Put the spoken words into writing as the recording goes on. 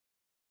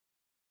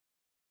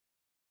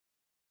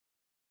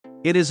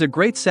It is a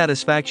great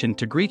satisfaction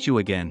to greet you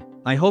again.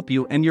 I hope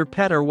you and your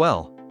pet are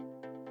well.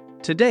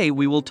 Today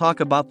we will talk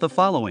about the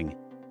following.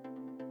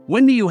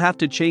 When do you have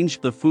to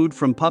change the food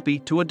from puppy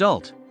to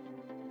adult?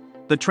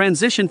 The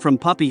transition from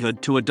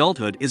puppyhood to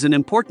adulthood is an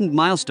important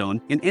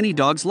milestone in any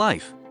dog's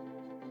life.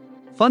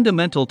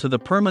 Fundamental to the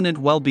permanent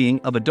well-being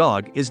of a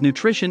dog is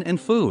nutrition and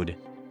food.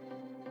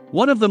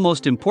 One of the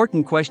most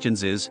important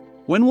questions is,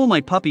 when will my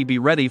puppy be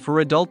ready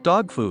for adult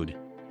dog food?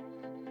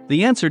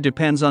 The answer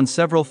depends on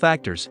several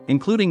factors,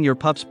 including your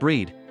pup's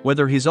breed,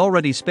 whether he's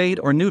already spayed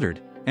or neutered,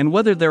 and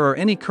whether there are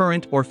any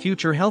current or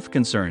future health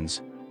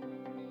concerns.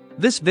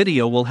 This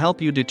video will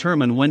help you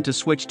determine when to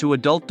switch to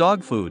adult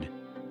dog food.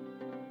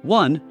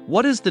 1.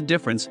 What is the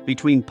difference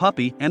between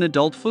puppy and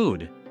adult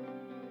food?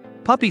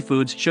 Puppy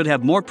foods should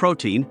have more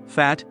protein,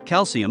 fat,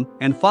 calcium,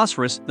 and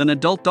phosphorus than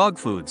adult dog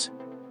foods.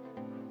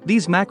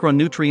 These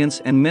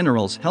macronutrients and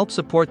minerals help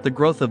support the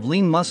growth of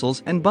lean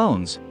muscles and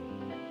bones.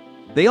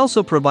 They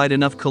also provide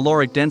enough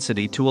caloric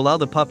density to allow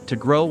the pup to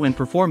grow and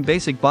perform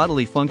basic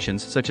bodily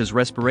functions such as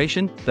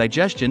respiration,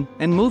 digestion,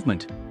 and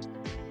movement.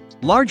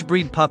 Large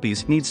breed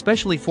puppies need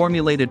specially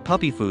formulated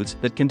puppy foods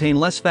that contain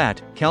less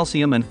fat,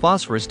 calcium, and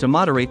phosphorus to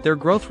moderate their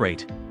growth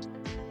rate.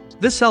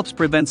 This helps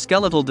prevent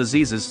skeletal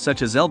diseases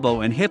such as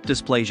elbow and hip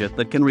dysplasia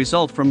that can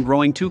result from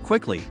growing too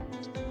quickly.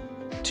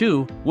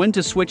 2. When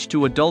to switch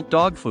to adult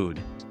dog food?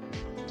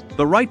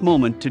 The right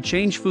moment to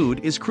change food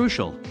is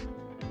crucial.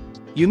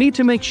 You need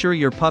to make sure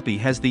your puppy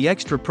has the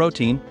extra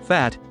protein,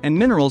 fat, and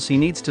minerals he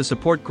needs to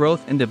support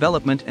growth and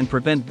development and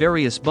prevent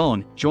various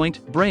bone,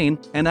 joint, brain,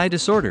 and eye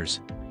disorders.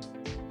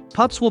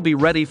 Pups will be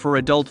ready for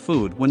adult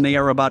food when they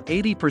are about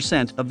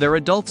 80% of their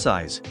adult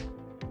size.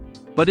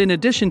 But in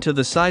addition to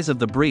the size of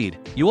the breed,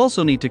 you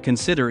also need to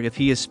consider if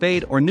he is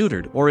spayed or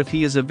neutered or if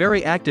he is a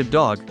very active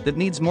dog that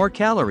needs more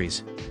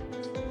calories.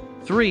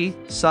 3.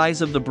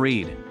 Size of the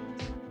breed.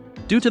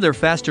 Due to their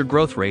faster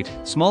growth rate,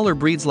 smaller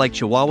breeds like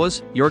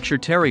Chihuahuas, Yorkshire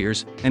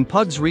Terriers, and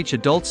Pugs reach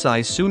adult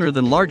size sooner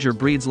than larger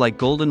breeds like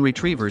Golden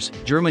Retrievers,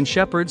 German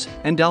Shepherds,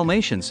 and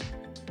Dalmatians.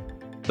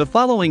 The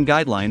following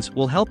guidelines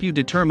will help you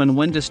determine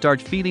when to start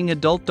feeding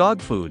adult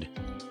dog food.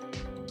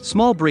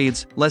 Small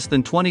breeds, less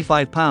than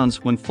 25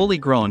 pounds when fully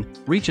grown,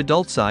 reach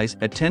adult size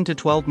at 10 to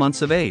 12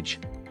 months of age.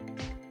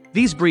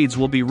 These breeds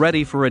will be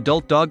ready for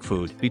adult dog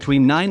food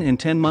between 9 and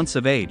 10 months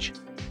of age.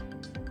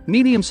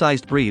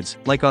 Medium-sized breeds,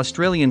 like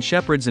Australian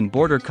Shepherds and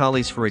Border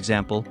Collies for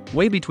example,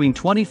 weigh between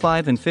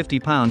 25 and 50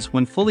 pounds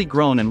when fully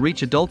grown and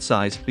reach adult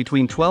size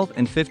between 12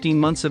 and 15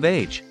 months of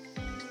age.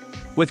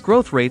 With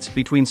growth rates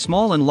between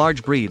small and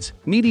large breeds,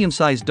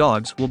 medium-sized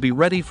dogs will be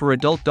ready for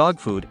adult dog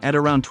food at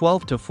around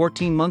 12 to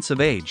 14 months of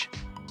age.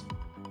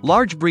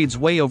 Large breeds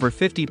weigh over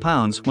 50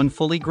 pounds when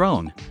fully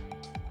grown.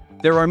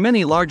 There are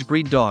many large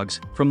breed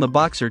dogs, from the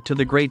Boxer to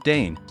the Great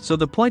Dane, so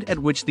the point at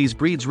which these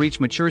breeds reach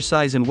mature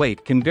size and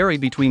weight can vary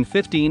between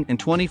 15 and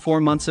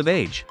 24 months of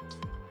age.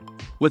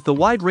 With the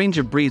wide range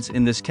of breeds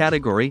in this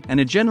category and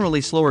a generally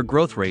slower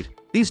growth rate,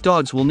 these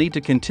dogs will need to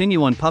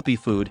continue on puppy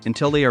food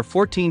until they are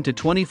 14 to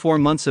 24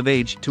 months of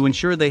age to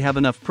ensure they have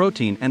enough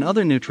protein and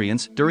other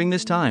nutrients during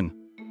this time.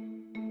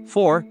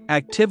 4.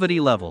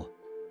 Activity level.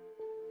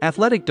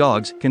 Athletic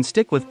dogs can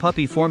stick with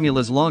puppy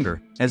formulas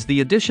longer, as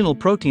the additional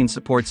protein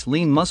supports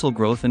lean muscle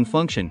growth and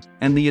function,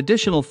 and the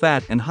additional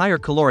fat and higher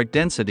caloric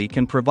density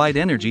can provide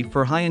energy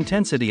for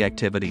high-intensity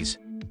activities.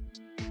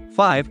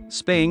 5.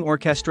 Spaying or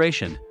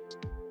castration.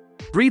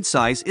 Breed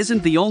size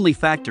isn't the only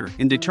factor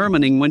in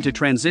determining when to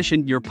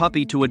transition your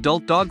puppy to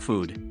adult dog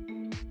food.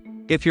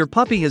 If your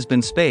puppy has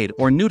been spayed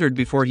or neutered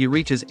before he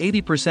reaches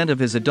 80% of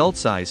his adult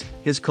size,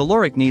 his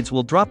caloric needs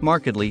will drop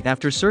markedly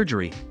after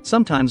surgery,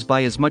 sometimes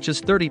by as much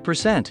as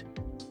 30%.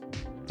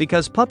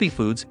 Because puppy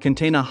foods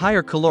contain a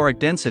higher caloric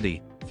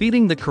density,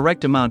 feeding the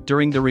correct amount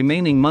during the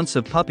remaining months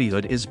of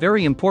puppyhood is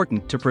very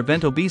important to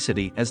prevent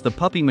obesity as the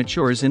puppy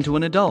matures into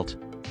an adult.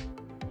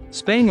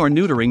 Spaying or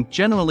neutering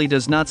generally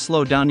does not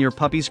slow down your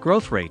puppy's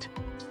growth rate.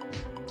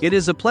 It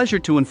is a pleasure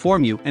to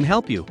inform you and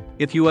help you.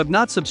 If you have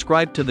not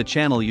subscribed to the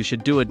channel, you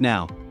should do it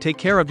now. Take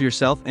care of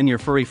yourself and your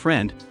furry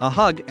friend. A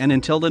hug, and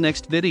until the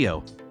next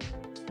video.